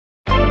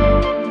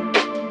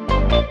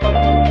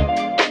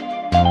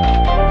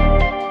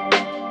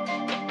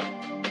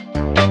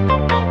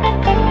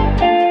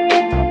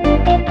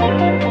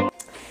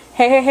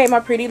Hey, my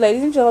pretty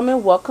ladies and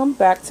gentlemen, welcome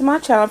back to my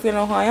channel. If you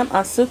don't know who I am,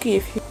 I'm Suki.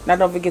 If you now,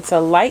 don't forget to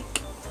like,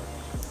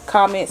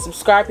 comment,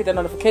 subscribe, hit the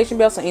notification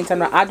bell, so anytime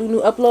that I do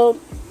new upload,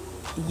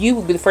 you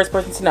will be the first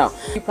person to know.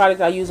 The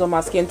product I use on my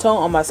skin tone,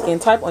 on my skin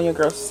type, on your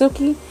girl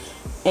Suki,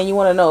 and you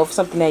want to know if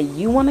something that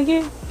you want to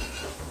get,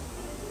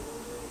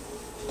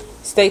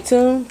 stay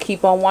tuned,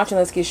 keep on watching.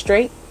 Let's get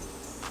straight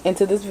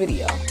into this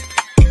video.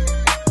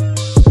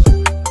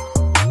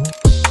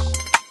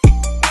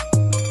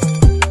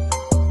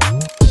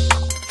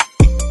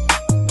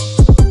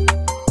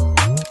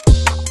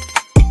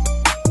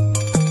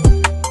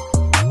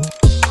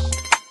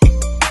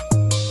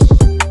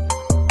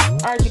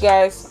 Alright, you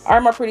guys.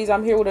 Alright, my pretties,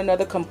 I'm here with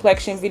another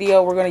complexion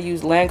video. We're going to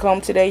use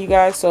Lancôme today, you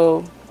guys.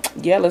 So,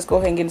 yeah, let's go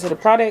ahead and get into the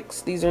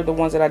products. These are the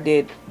ones that I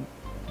did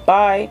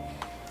buy.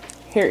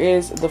 Here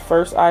is the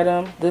first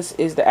item. This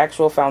is the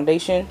actual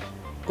foundation.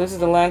 This is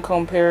the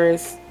Lancôme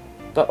Paris,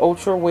 the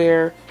Ultra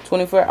Wear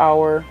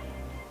 24-hour,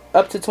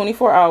 up to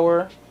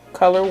 24-hour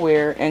color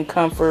wear and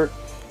comfort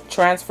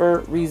transfer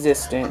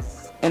resistant.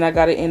 And I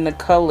got it in the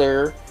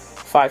color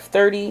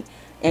 530,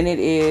 and it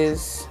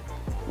is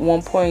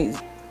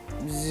 1.0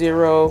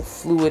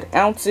 fluid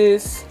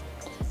ounces.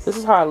 This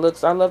is how it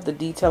looks. I love the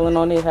detailing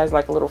on it. It has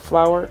like a little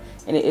flower,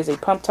 and it is a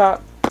pump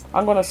top.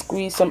 I'm gonna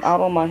squeeze some out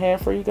on my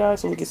hand for you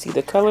guys so we can see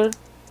the color.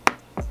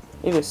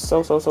 It is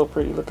so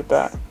pretty. Look at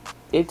that.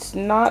 It's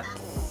not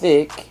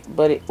thick,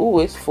 but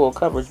it's full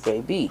coverage,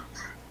 baby.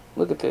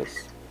 Look at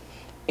this.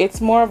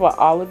 It's more of an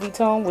olivey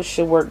tone, which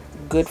should work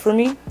good for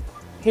me.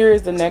 Here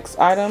is the next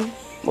item.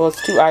 Well,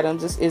 it's two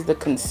items. This is the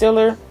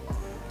concealer.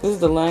 This is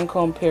the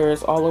Lancôme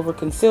Paris All Over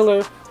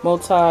Concealer,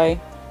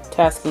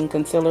 multi-tasking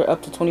concealer,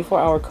 up to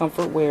 24-hour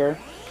comfort wear.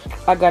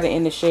 I got it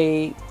in the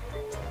shade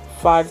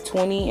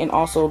 520 and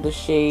also the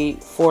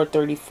shade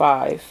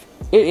 435.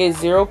 It is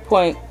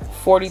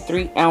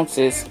 0.43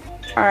 ounces.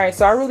 Alright,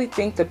 so I really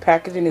think the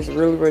packaging is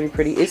really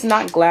pretty. It's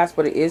not glass,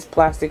 but it is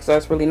plastic, so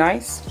that's really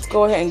nice. Let's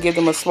go ahead and give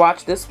them a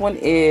swatch. This one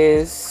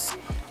is,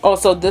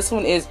 this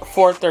one is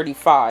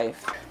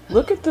 435.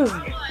 Look at this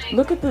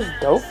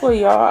Ldole,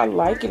 y'all. I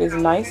like it. It's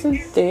nice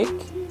and thick.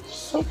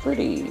 So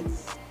pretty.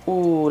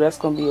 Ooh, that's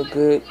gonna be a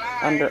good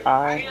under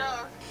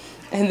eye.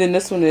 And then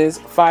this one is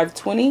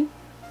 520.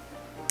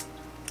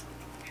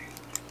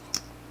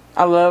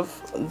 I love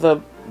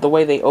the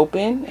way they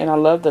open, and I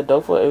love the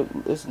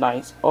Ldole. It's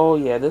nice. Oh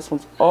yeah, this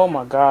one's, oh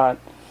my god.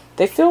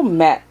 They feel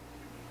matte,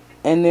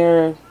 and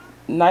they're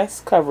nice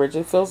coverage.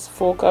 It feels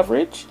full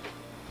coverage.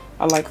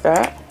 I like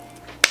that.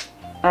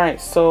 Alright,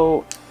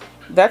 so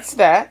that's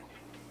that.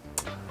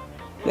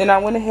 Then I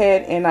went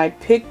ahead and I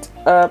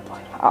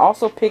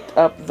also picked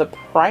up the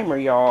primer,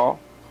 y'all.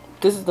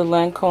 This is the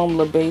Lancôme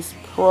Le Base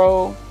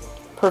Pro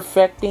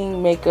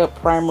Perfecting Makeup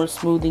Primer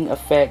Smoothing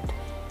Effect.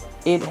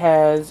 It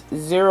has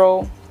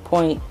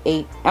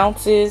 0.8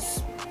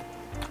 ounces,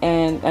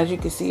 and as you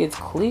can see, it's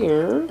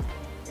clear.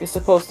 It's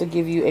supposed to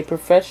give you a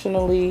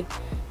professionally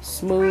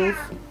smooth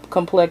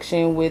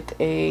complexion with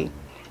a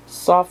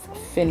soft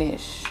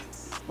finish,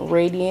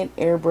 radiant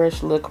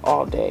airbrush look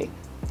all day.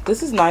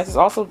 This is nice. It's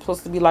also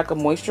supposed to be like a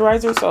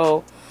moisturizer,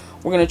 so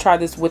we're going to try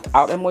this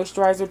without a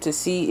moisturizer to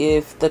see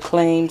if the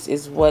claims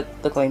is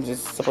what the claims is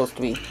supposed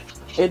to be.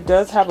 It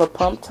does have a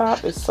pump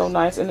top. It's so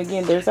nice. And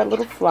again, there's that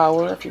little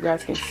flower, if you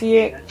guys can see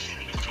it.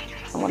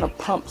 I'm going to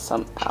pump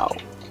some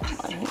out on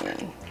my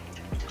hand.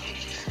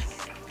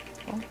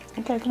 Oh,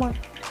 okay, come on.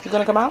 You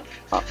going to come out?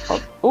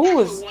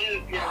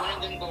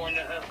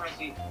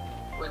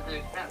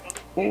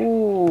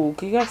 Ooh,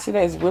 can you guys see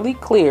that? It's really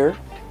clear.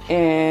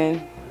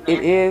 And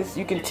it is,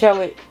 you can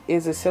tell it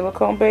is a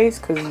silicone base,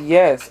 because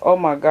yes, oh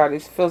my god,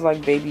 it feels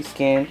like baby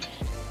skin.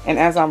 And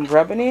as I'm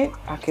rubbing it,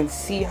 I can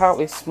see how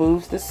it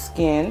smooths the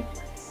skin.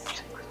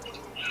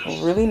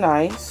 Really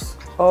nice.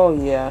 Oh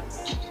yeah,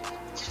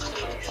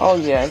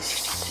 it's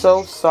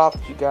so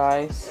soft, you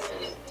guys.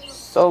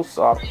 So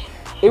soft.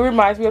 It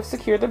reminds me of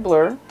Secure the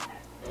Blur,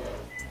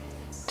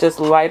 just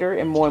lighter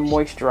and more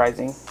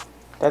moisturizing.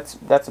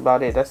 That's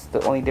about it. That's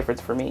the only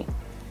difference for me.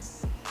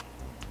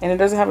 And it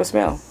doesn't have a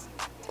smell.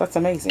 That's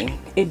amazing.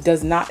 It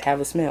does not have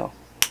a smell.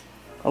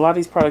 A lot of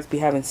these products be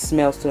having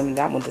smells to them, and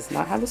that one does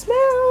not have a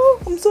smell.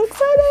 I'm so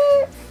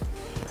excited.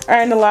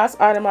 Alright, and the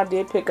last item I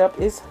did pick up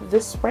is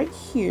this right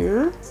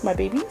here, my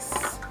babies.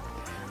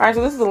 Alright,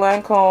 so this is the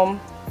Lancôme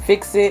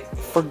Fix It,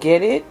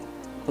 Forget It.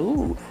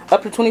 Ooh,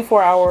 up to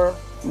 24-hour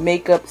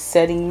makeup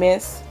setting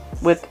mist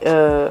with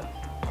a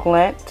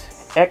plant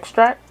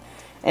extract.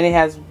 And it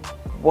has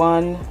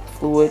 1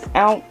 fluid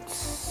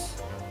ounce.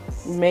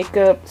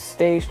 Makeup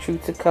stays true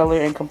to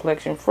color and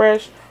complexion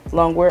fresh.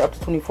 Long wear up to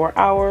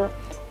 24-hour.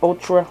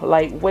 Ultra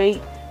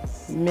lightweight.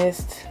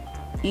 Mist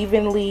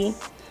evenly.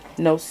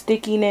 No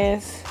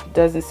stickiness.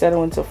 Doesn't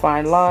settle into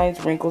fine lines,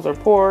 wrinkles, or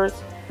pores.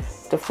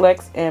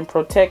 Deflects and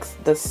protects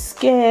the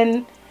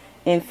skin.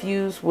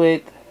 Infused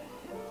with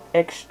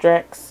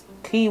extracts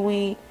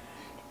kiwi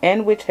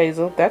and witch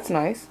hazel. That's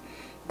nice.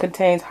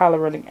 Contains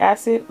hyaluronic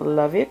acid.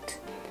 Love it.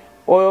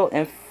 Oil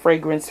and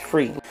fragrance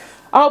free.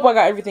 I hope I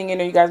got everything in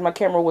there, you guys. My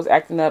camera was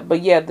acting up,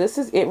 but yeah, this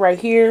is it right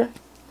here.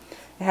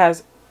 It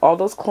has all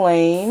those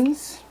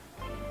claims.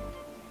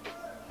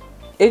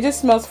 It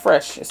just smells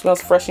fresh. It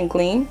smells fresh and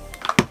clean.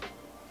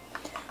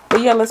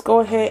 But yeah, let's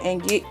go ahead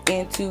and get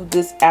into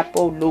this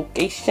apple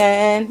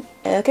location.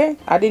 Okay,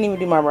 I didn't even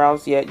do my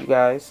brows yet, you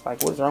guys.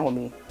 Like, what's wrong with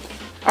me?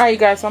 Alright, you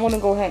guys, so I'm going to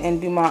go ahead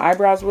and do my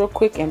eyebrows real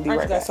quick and be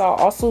right back. So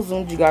I also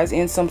zoomed you guys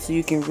in some so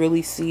you can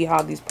really see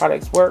how these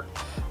products work.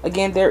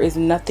 Again, there is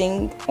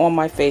nothing on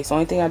my face. The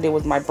only thing I did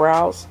was my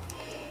brows.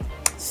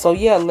 So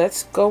yeah,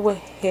 let's go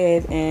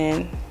ahead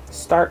and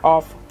start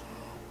off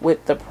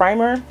with the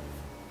primer.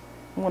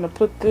 I'm going to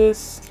put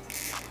this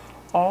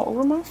all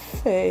over my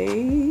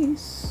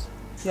face.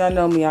 Y'all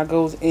know me, I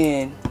goes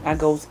in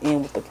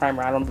with the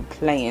primer. I don't be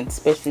playing,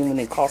 especially when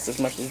it costs as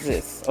much as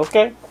this,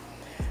 okay?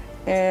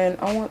 And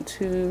I want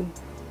to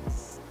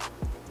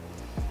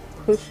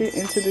push it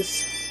into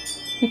this.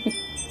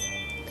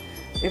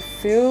 It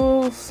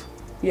feels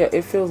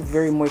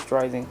very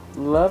moisturizing.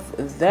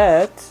 Love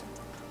that.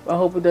 I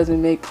hope it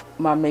doesn't make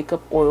my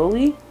makeup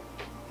oily,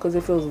 because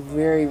it feels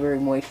very, very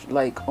moist.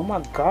 Like, oh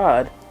my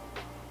god.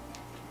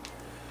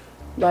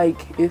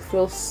 Like, it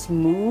feels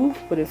smooth,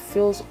 but it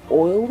feels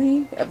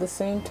oily at the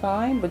same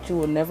time. But you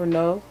will never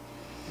know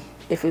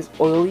if it's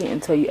oily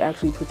until you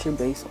actually put your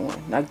base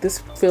on. Like,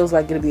 this feels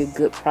like it'll be a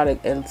good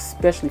product, and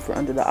especially for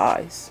under the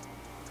eyes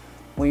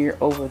when you're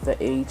over the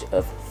age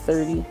of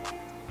 30.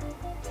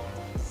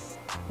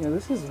 Yeah,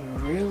 this is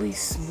really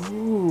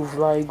smooth.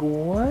 Like,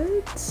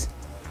 what?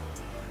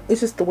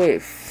 It's just the way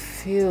it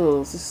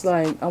feels. It's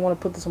like I want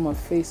to put this on my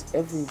face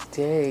every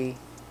day.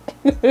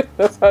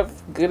 That's how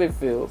good it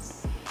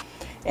feels.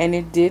 And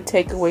it did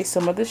take away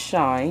some of the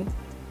shine,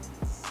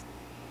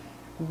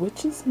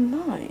 which is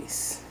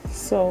nice.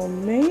 So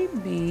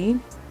maybe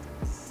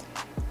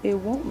it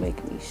won't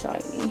make me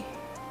shiny,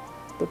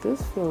 but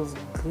this feels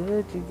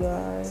good, you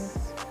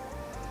guys.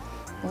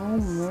 Oh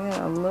man,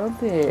 I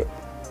love it.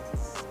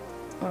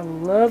 I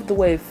love the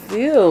way it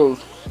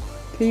feels.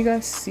 Can you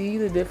guys see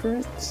the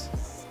difference?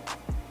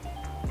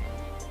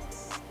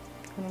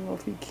 I don't know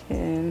if you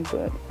can,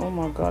 but oh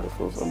my god, it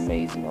feels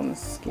amazing on the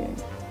skin.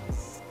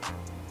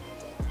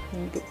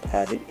 And you can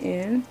pat it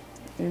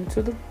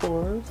into the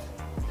pores.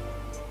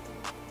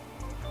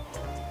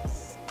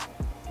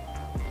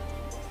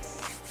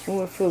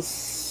 Oh, it feels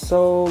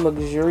so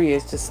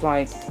luxurious, just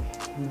like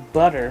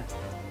butter.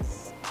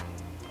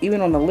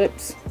 Even on the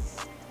lips,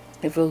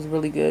 it feels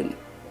really good.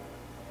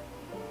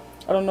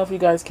 I don't know if you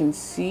guys can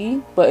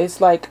see, but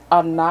it's like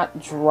I'm not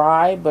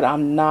dry, but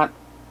I'm not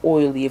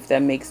oily, if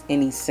that makes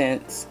any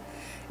sense.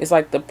 It's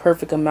like the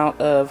perfect amount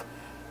of,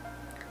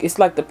 it's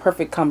like the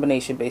perfect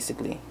combination,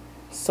 basically.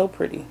 So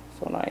pretty,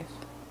 so nice.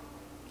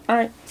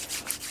 Alright,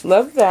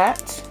 love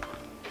that.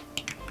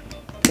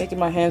 Making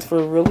my hands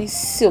feel really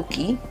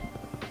silky,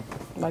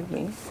 like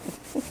me.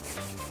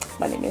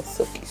 My name is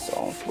Silky, so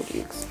what do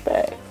you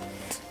expect?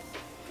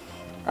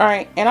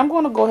 Alright, and I'm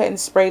going to go ahead and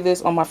spray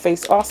this on my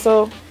face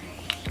also.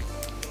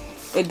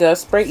 It does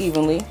spray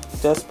evenly.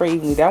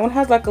 That one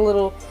has like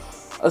a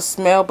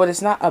smell, but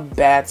it's not a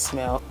bad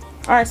smell.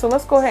 Alright, so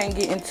let's go ahead and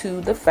get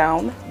into the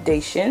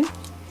foundation.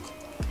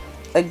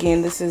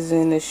 Again, this is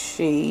in the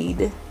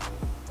shade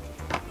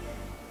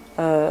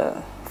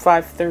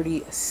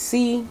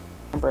 530C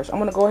brush. I'm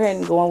going to go ahead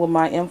and go on with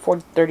my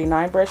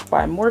M439 brush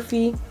by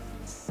Morphe.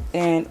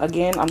 And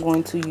again, I'm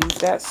going to use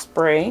that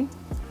spray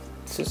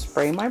to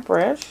spray my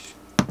brush.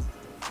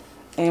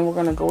 And we're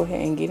going to go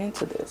ahead and get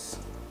into this.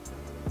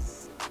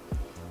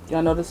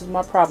 Y'all know this is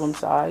my problem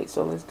side,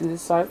 so let's do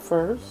this side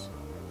first.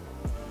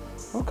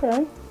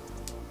 Okay.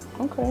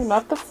 Okay,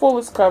 not the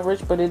fullest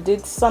coverage, but it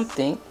did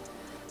something.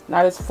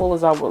 Not as full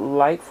as I would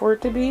like for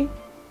it to be,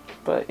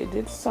 but it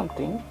did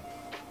something.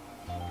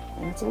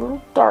 And it's a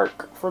little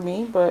dark for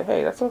me, but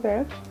hey, that's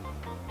okay.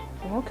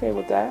 I'm okay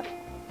with that.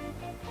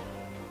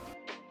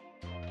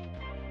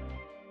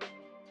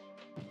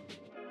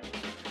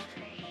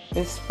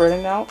 It's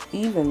spreading out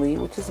evenly,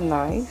 which is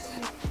nice.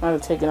 I'm going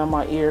to take it on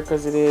my ear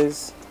because it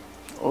is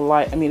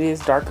light. I mean, it is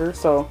darker,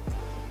 so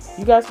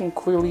you guys can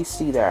clearly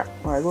see that.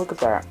 All right, look at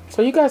that.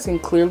 So you guys can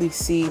clearly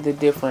see the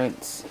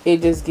difference.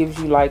 It just gives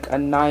you like a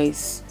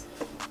nice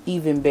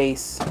even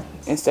base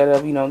instead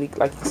of, you know,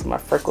 like you see my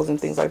freckles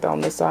and things like that on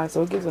this side.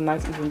 So it gives a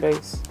nice even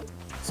base.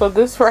 So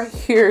this right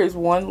here is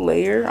one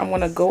layer. I'm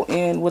going to go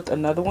in with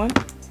another one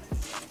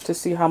to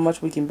see how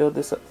much we can build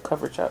this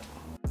coverage up.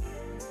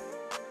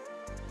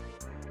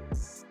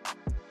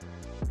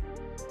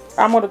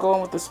 I'm going to go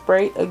in with the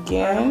spray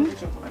again.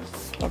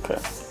 Okay.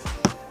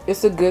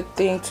 It's a good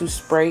thing to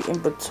spray in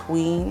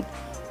between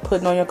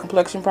putting on your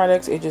complexion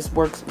products. It just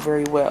works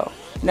very well.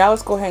 Now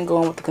let's go ahead and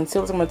go in with the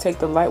concealer. I'm going to take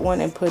the light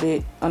one and put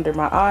it under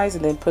my eyes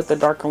and then put the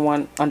darker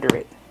one under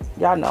it.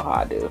 Y'all know how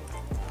I do.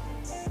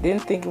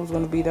 Didn't think it was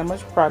going to be that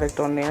much product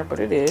on there, but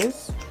it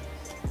is.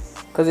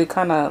 Because it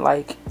kind of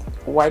like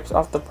wipes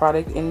off the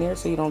product in there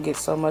so you don't get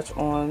so much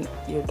on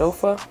your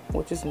dofa,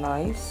 which is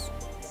nice.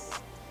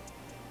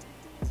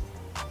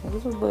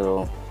 There's a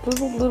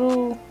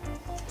little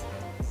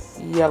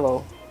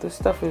yellow. This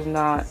stuff is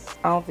not,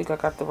 I don't think I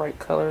got the right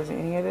colors in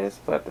any of this,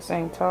 but at the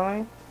same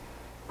time,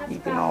 you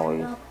can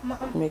always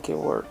make it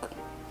work.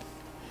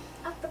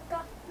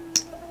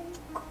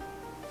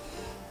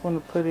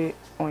 Want to put it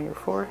on your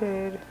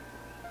forehead.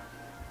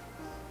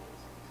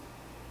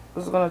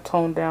 This is going to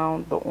tone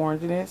down the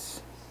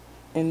orangeness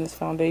in this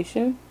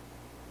foundation.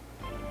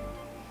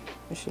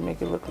 It should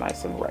make it look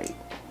nice and bright,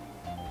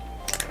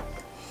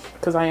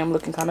 because I am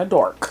looking kind of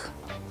dark.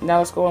 Now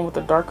let's go in with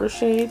a darker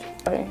shade.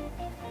 Okay.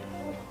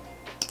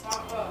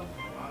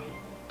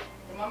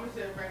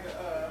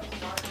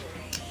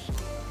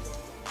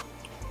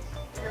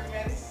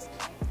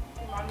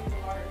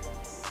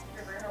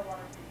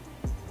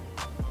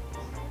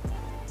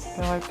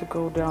 I like to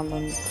go down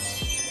the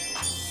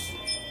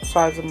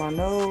sides of my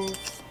nose,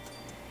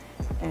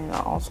 and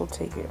I also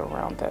take it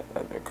around that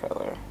other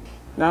color.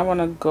 Now I want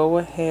to go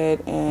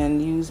ahead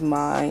and use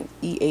my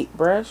E8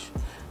 brush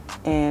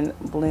and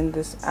blend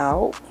this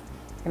out.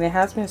 And it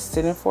has been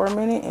sitting for a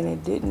minute and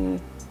it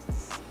didn't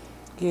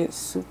get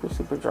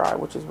super dry,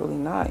 which is really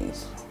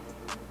nice.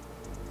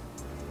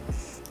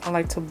 I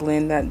like to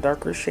blend that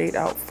darker shade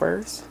out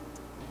first,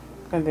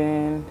 and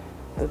then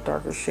the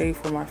darker shade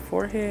for my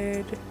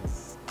forehead,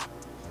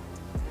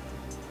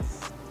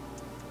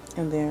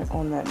 and then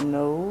on that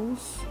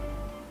nose.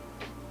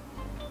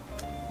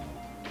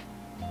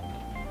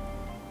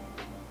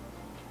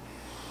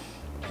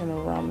 And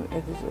around the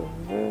edges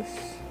of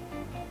this.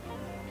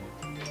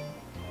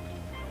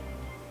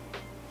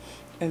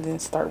 And then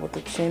start with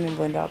the chin and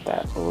blend out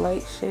that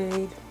light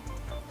shade.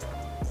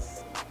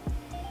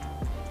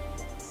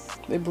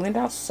 They blend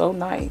out so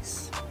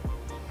nice.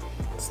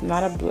 It's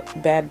not a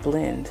bad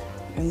blend.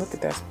 And look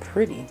at that's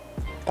pretty.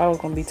 Thought it was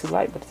going to be too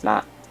light, but it's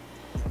not.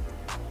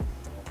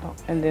 Oh,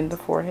 and then the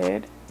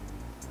forehead.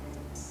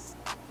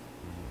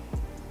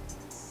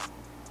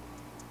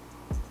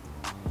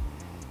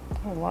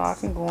 Oh, wow, I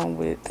can go on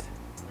with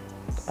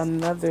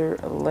another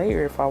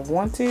layer if I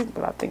wanted,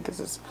 but I think this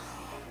is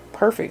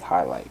perfect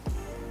highlight.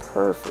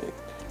 Perfect.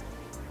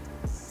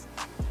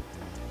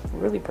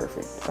 Really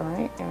perfect. All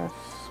right, and I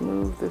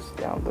smooth this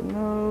down the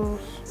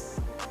nose.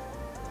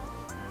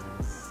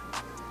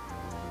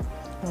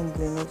 And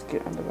then let's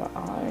get under the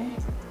eye.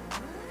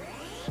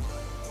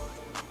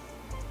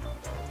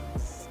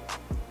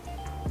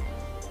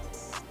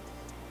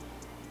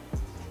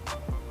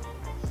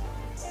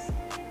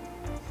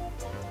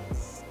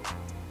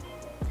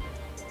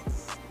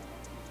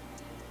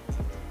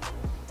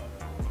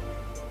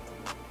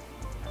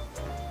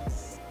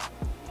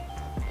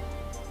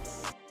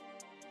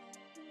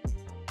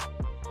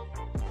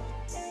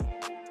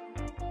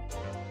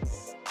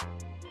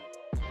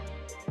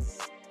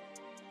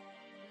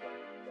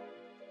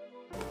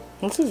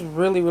 This is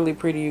really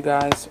pretty, you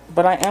guys,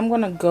 but I am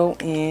going to go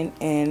in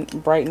and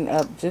brighten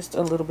up just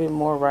a little bit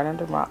more right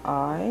under my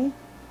eye.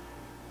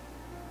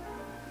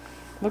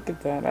 Look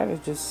at that. That is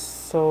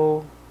just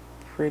so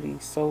pretty,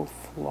 so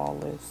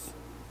flawless.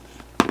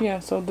 Yeah,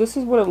 so this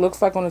is what it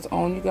looks like on its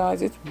own, you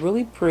guys. It's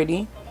really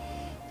pretty.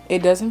 It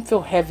doesn't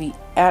feel heavy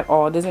at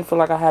all. It doesn't feel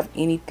like I have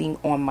anything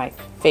on my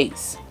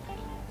face.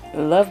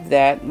 Love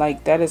that.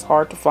 Like, that is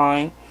hard to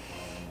find.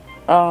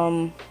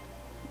 I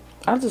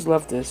just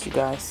love this, you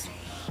guys.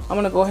 I'm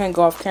going to go ahead and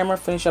go off camera,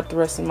 finish up the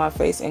rest of my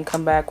face, and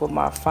come back with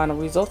my final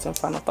results and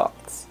final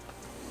thoughts.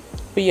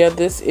 But yeah,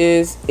 this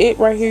is it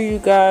right here, you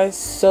guys.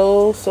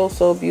 So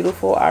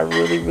beautiful. I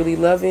really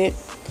love it.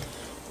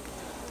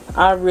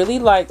 I really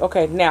like,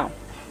 okay, now,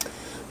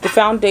 the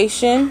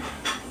foundation,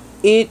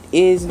 it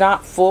is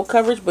not full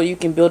coverage, but you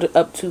can build it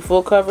up to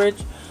full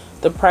coverage.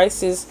 The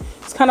price is,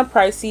 it's kind of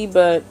pricey,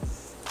 but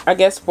I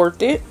guess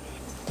worth it.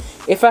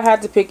 If I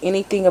had to pick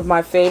anything of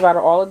my fave out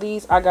of all of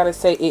these, I gotta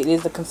say it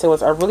is the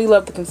concealers. I really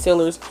love the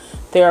concealers.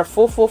 They are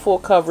full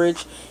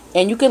coverage,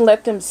 and you can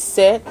let them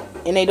set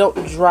and they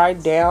don't dry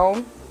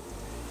down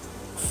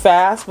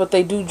fast, but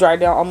they do dry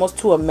down almost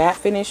to a matte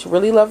finish.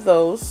 Really love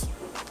those.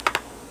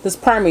 This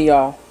primer,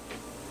 y'all.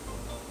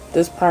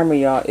 This primer,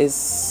 y'all, is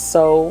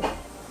so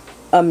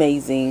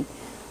amazing.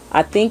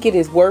 I think it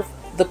is worth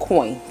the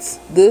coins.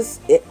 This,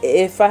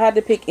 if I had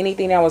to pick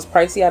anything that was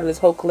pricey out of this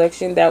whole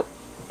collection that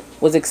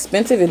was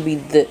expensive, it'd be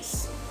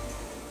this.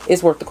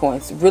 It's worth the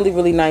coins.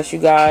 Really nice, you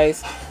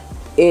guys.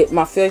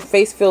 My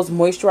face feels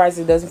moisturized.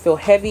 It doesn't feel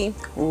heavy.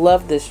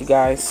 Love this, you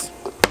guys.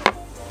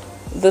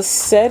 The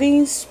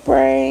setting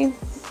spray,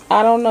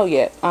 I don't know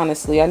yet,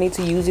 honestly. I need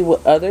to use it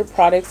with other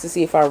products to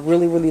see if I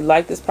really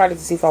like this product,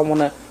 to see if I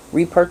want to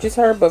repurchase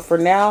her. But for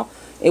now,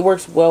 it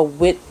works well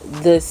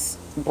with this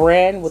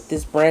brand,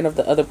 of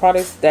the other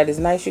products. That is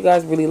nice, you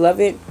guys. Really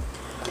love it.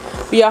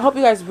 But yeah, I hope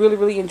you guys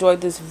really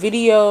enjoyed this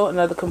video.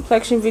 Another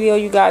complexion video,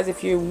 you guys.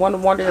 If you're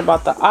wondering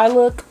about the eye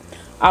look,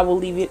 I will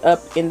leave it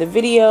up in the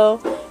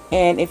video.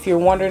 And if you're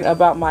wondering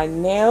about my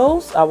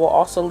nails, I will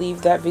also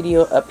leave that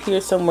video up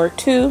here somewhere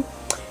too.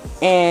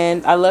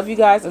 And I love you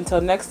guys. Until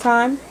next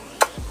time,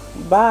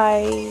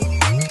 bye.